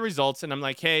the results, and I'm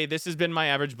like, hey, this has been my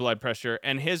average blood pressure.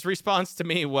 And his response to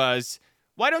me was,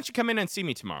 why don't you come in and see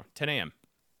me tomorrow, 10 a.m.?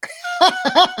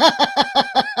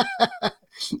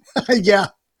 Yeah.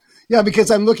 Yeah,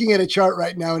 because I'm looking at a chart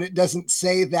right now and it doesn't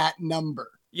say that number.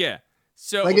 Yeah.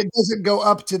 So like it doesn't go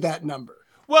up to that number.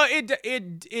 Well,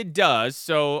 it does.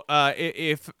 So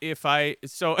if I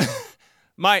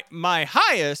my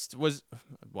highest was,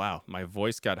 wow, my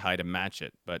voice got high to match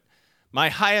it, but my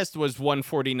highest was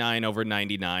 149 over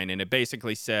 99, and it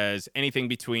basically says anything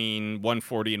between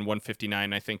 140 and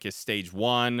 159 I think is stage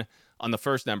 1 on the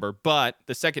first number, but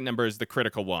the second number is the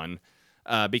critical one.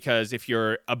 Because if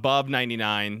you're above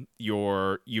 99,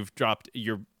 you're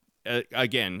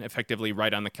again effectively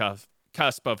right on the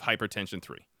cusp of hypertension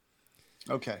 3.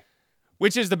 Okay.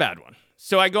 Which is the bad one.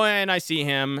 So I go in, I see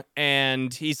him,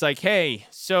 and he's like, hey,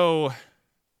 so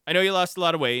I know you lost a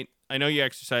lot of weight. I know you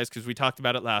exercise because we talked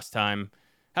about it last time.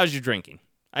 How's your drinking?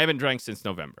 I haven't drank since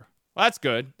November. Well, that's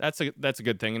good. That's a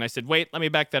good thing. And I said, wait, let me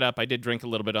back that up. I did drink a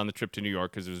little bit on the trip to New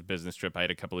York because it was a business trip. I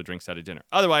had a couple of drinks out of dinner.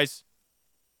 Otherwise,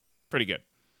 pretty good.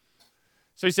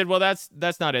 So he said, well,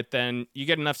 that's not it then. You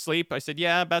get enough sleep? I said,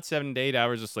 yeah, about 7 to 8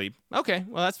 hours of sleep. Okay,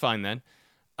 well, that's fine then.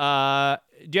 Do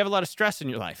you have a lot of stress in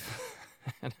your life?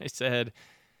 And I said,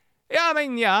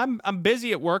 yeah, I'm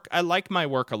busy at work. I like my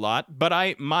work a lot,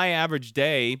 but my average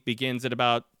day begins at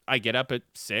about, I get up at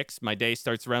 6. My day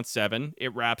starts around 7.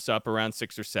 It wraps up around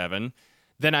 6 or 7.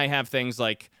 Then I have things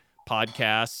like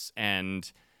podcasts and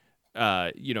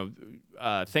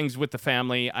things with the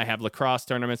family. I have lacrosse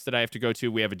tournaments that I have to go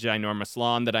to. We have a ginormous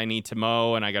lawn that I need to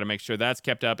mow, and I got to make sure that's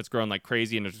kept up. It's growing like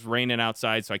crazy, and it's raining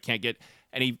outside, so I can't get.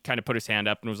 And he kind of put his hand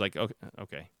up and was like,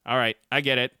 okay, all right, I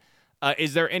get it.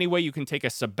 Is there any way you can take a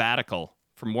sabbatical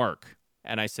from work?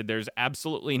 And I said, there's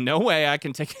absolutely no way I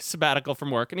can take a sabbatical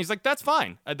from work. And he's like, that's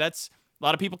fine. That's a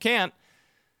lot of people can't.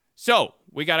 So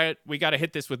we gotta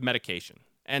hit this with medication.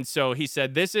 And so he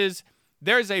said, there's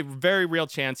a very real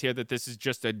chance here that this is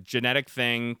just a genetic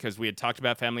thing because we had talked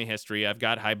about family history. I've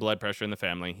got high blood pressure in the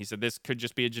family. He said, this could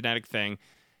just be a genetic thing.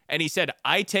 And he said,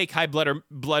 I take high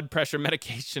blood pressure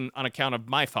medication on account of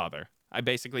my father. I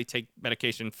basically take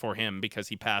medication for him because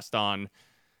he passed on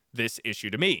this issue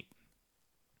to me.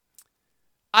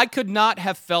 I could not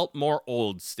have felt more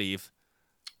old, Steve.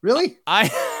 Really? I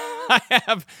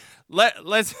have.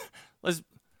 Let's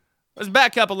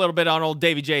back up a little bit on old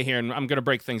Davy J here, and I'm going to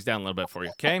break things down a little bit for you,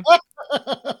 okay?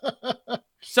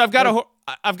 So I've got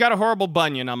a horrible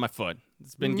bunion on my foot.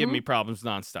 It's been giving me problems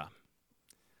nonstop.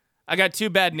 I got 2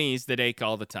 bad knees that ache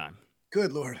all the time.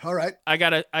 Good Lord. All right. I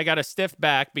got a stiff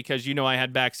back because I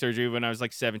had back surgery when I was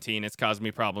like 17. It's caused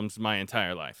me problems my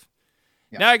entire life.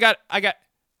 Yeah. Now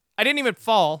I didn't even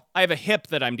fall. I have a hip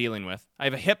that I'm dealing with. I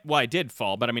have a hip. Well, I did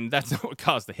fall, but I mean, that's not what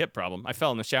caused the hip problem. I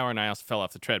fell in the shower and I also fell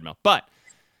off the treadmill. But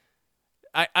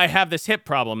I have this hip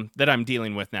problem that I'm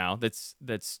dealing with now. That's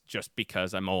just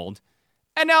because I'm old.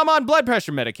 And now I'm on blood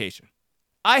pressure medication.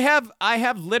 I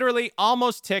have literally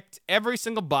almost ticked every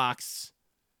single box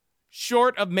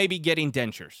short of maybe getting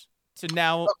dentures. So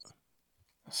now.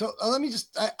 So let me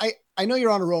just, I know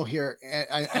you're on a roll here,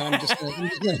 and I'm just going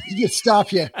to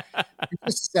stop you for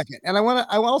just a second. And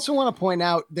I also want to point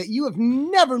out that you have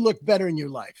never looked better in your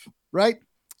life, right?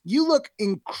 You look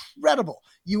incredible.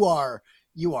 You are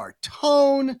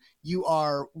tone. You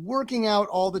are working out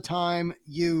all the time.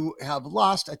 You have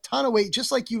lost a ton of weight,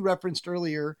 just like you referenced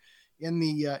earlier in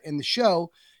the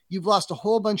show. You've lost a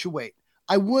whole bunch of weight.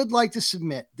 I would like to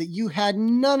submit that you had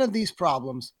none of these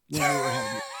problems when you were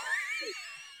heavy.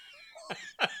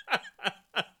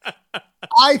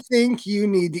 I think you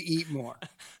need to eat more.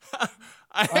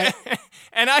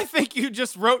 And I think you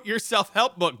just wrote your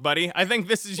self-help book, buddy. I think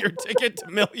this is your ticket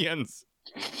to millions.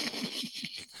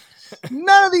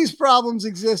 None of these problems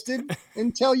existed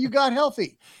until you got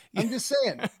healthy. I'm just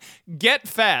saying. Get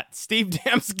fat. Steve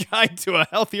Dam's guide to a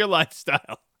healthier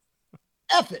lifestyle.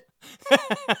 F it.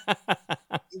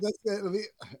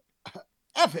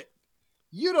 F it.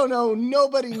 You don't know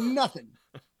nobody nothing.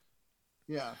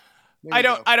 Yeah. I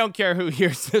don't care who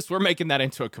hears this. We're making that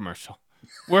into a commercial.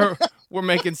 We're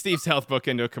making Steve's health book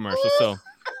into a commercial. So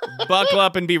buckle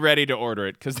up and be ready to order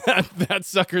it because that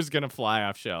sucker's gonna fly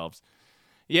off shelves.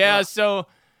 Yeah. So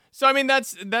I mean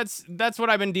that's what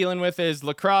I've been dealing with is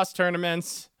lacrosse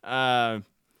tournaments,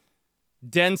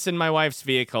 dents in my wife's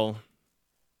vehicle,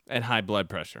 and high blood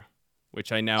pressure,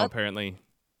 which I now apparently.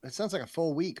 That sounds like a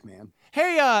full week, man.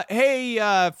 Hey,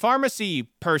 pharmacy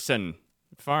person.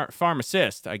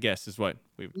 Pharmacist, I guess is what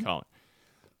we would call it.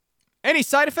 Any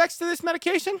side effects to this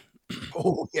medication?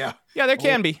 Oh, yeah. Yeah, there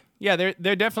can be. Yeah,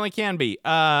 there definitely can be.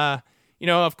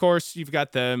 of course, you've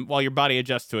got while your body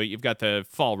adjusts to it, you've got the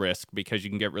fall risk because you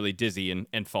can get really dizzy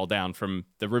and fall down from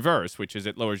the reverse, which is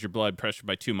it lowers your blood pressure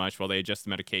by too much while they adjust the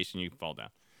medication, you fall down.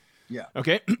 Yeah.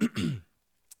 Okay.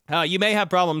 You may have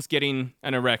problems getting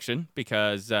an erection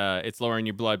because it's lowering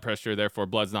your blood pressure, therefore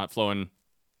blood's not flowing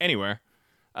anywhere,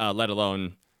 let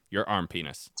alone your arm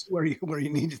penis. Where you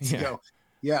need it to go.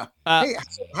 Yeah. Hey,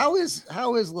 how is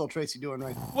little Tracy doing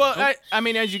right now? Well, I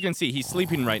mean, as you can see, he's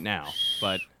sleeping right now,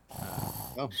 but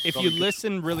if you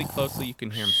listen really closely, you can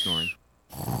hear him snoring.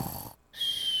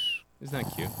 Isn't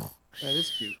that cute? That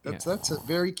is cute. That's a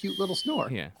very cute little snore.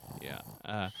 Yeah.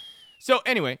 So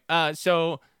anyway,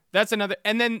 so that's another,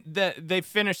 and then they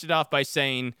finished it off by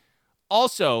saying,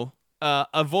 also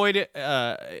avoid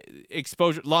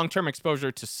long-term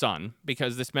exposure to sun,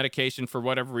 because this medication, for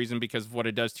whatever reason, because of what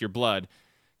it does to your blood,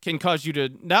 can cause you to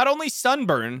not only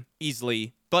sunburn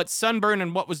easily, but sunburn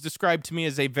in what was described to me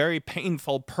as a very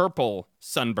painful purple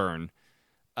sunburn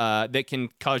that can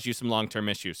cause you some long-term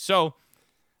issues. So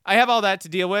I have all that to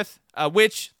deal with,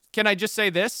 which, can I just say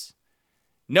this?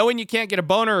 Knowing you can't get a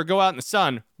boner or go out in the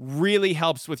sun really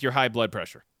helps with your high blood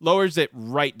pressure. Lowers it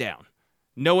right down.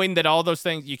 Knowing that all those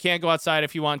things, you can't go outside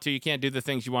if you want to, you can't do the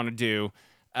things you want to do,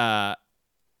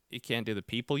 you can't do the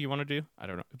people you want to do. I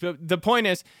don't know. The point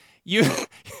is, you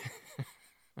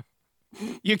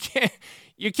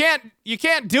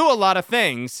can't do a lot of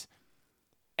things,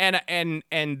 and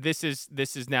this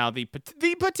is now the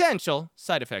potential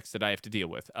side effects that I have to deal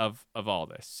with of all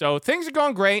this. So things are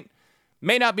going great.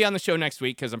 May not be on the show next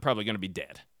week because I'm probably going to be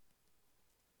dead.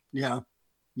 Yeah.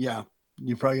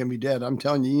 You're probably going to be dead. I'm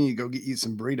telling you, you need to go eat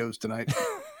some burritos tonight.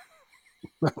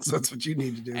 That's what you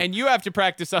need to do. And you have to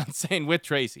practice on saying with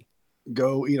Tracy.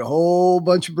 Go eat a whole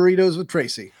bunch of burritos with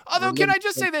Tracy. Although, can I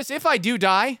just say this? If I do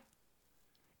die,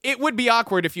 it would be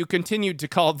awkward if you continued to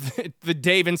call the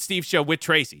Dave and Steve show with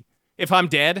Tracy. If I'm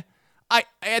dead,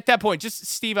 at that point, just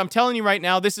Steve, I'm telling you right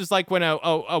now, this is like when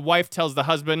a wife tells the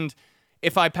husband,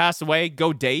 if I pass away,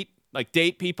 go date. Like,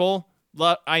 date people.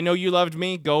 I know you loved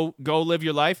me. Go live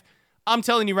your life. I'm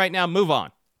telling you right now, move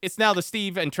on. It's now the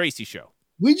Steve and Tracy show.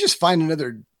 We just find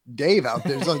another Dave out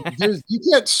there. You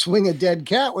can't swing a dead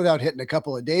cat without hitting a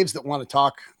couple of Daves that want to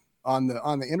talk on the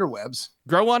interwebs.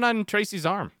 Grow one on Tracy's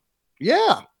arm.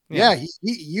 Yeah.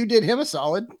 You did him a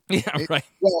solid. Yeah, right.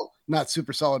 Well, not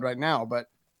super solid right now, but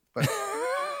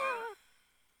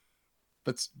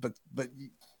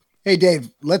hey, Dave,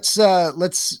 let's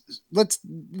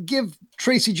give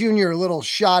Tracy Jr. a little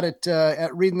shot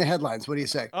at reading the headlines. What do you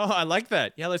say? Oh, I like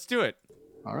that. Yeah, let's do it.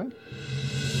 All right.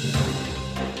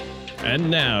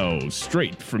 And now,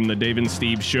 straight from the Dave and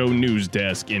Steve Show news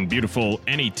desk in beautiful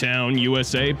Anytown,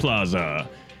 USA Plaza,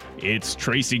 it's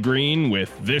Tracy Green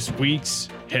with this week's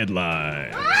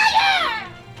headlines.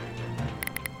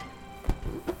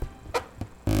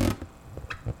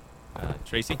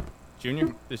 Tracy Jr.,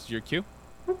 this is your cue.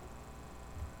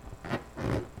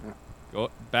 Go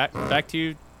back to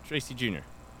you, Tracy Jr.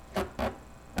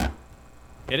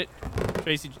 Hit it,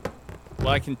 Tracy. Well,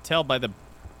 I can tell by the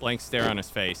blank stare on his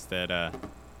face that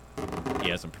he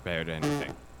hasn't prepared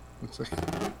anything. Looks like.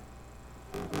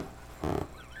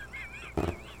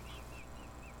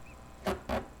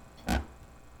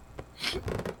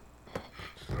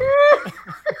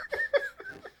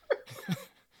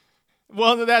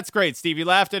 Well, that's great, Steve. You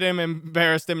laughed at him,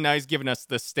 embarrassed him. Now he's giving us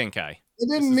the stink eye. I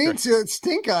didn't mean to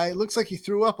stink eye. It looks like he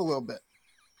threw up a little bit.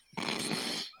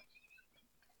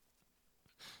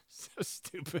 So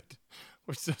stupid.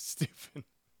 We're so stupid.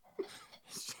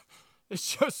 This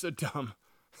show's so dumb.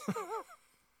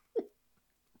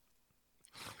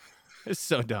 It's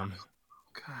so dumb.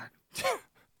 God.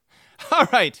 All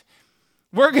right.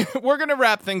 We're gonna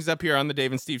wrap things up here on the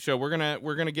Dave and Steve show. We're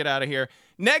gonna get out of here.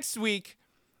 Next week,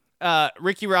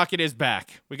 Ricky Rocket is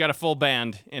back. We got a full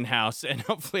band in house, and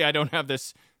hopefully I don't have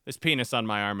this penis on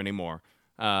my arm anymore.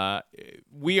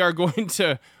 We're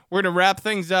gonna wrap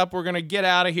things up. We're gonna get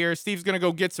out of here. Steve's gonna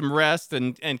go get some rest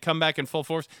and come back in full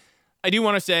force. I do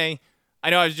want to say, I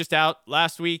know I was just out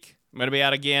last week. I'm gonna be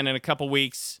out again in a couple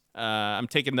weeks. I'm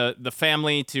taking the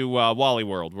family to Wally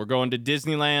World. We're going to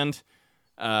Disneyland,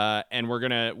 and we're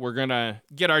gonna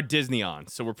get our Disney on.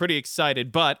 So we're pretty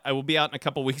excited. But I will be out in a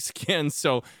couple weeks again.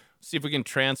 So see if we can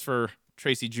transfer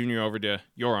Tracy Jr. over to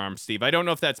your arm, Steve. I don't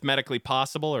know if that's medically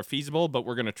possible or feasible, but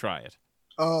we're gonna try it.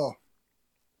 Oh,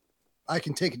 I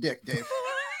can take a dick, Dave.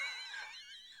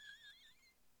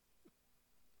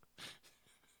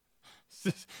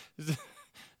 This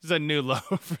is a new low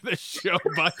for this show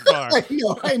by far.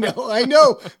 I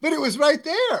know. But it was right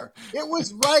there. It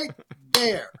was right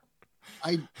there.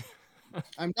 I'm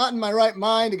not in my right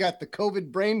mind. I got the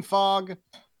COVID brain fog.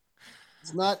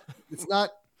 It's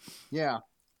not. Yeah.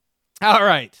 All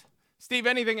right. Steve,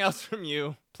 anything else from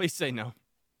you? Please say no.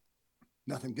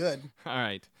 Nothing good. All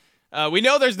right. We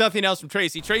know there's nothing else from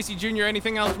Tracy. Tracy Jr.,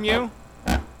 anything else from you?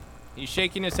 He's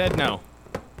shaking his head no.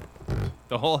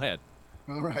 The whole head.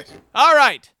 All right. All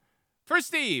right. For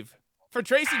Steve, for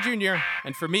Tracy Jr.,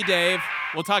 and for me, Dave,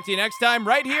 we'll talk to you next time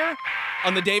right here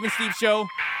on The Dave and Steve Show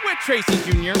with Tracy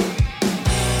Jr.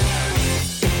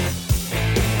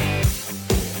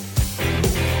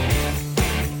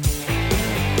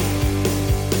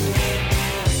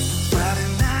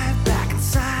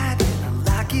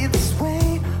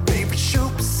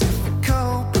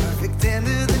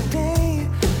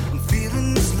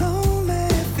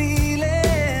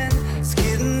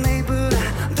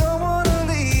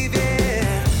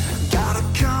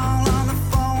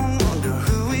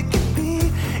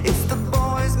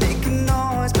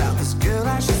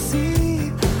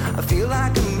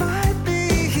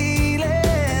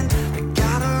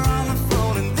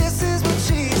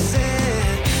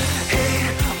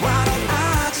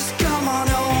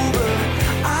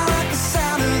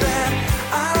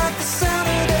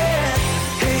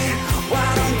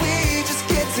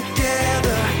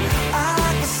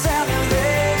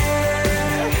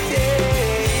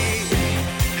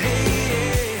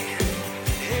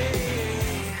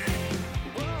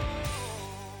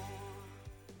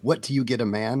 What do you get a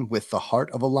man with the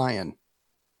heart of a lion?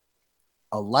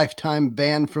 A lifetime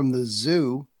ban from the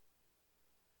zoo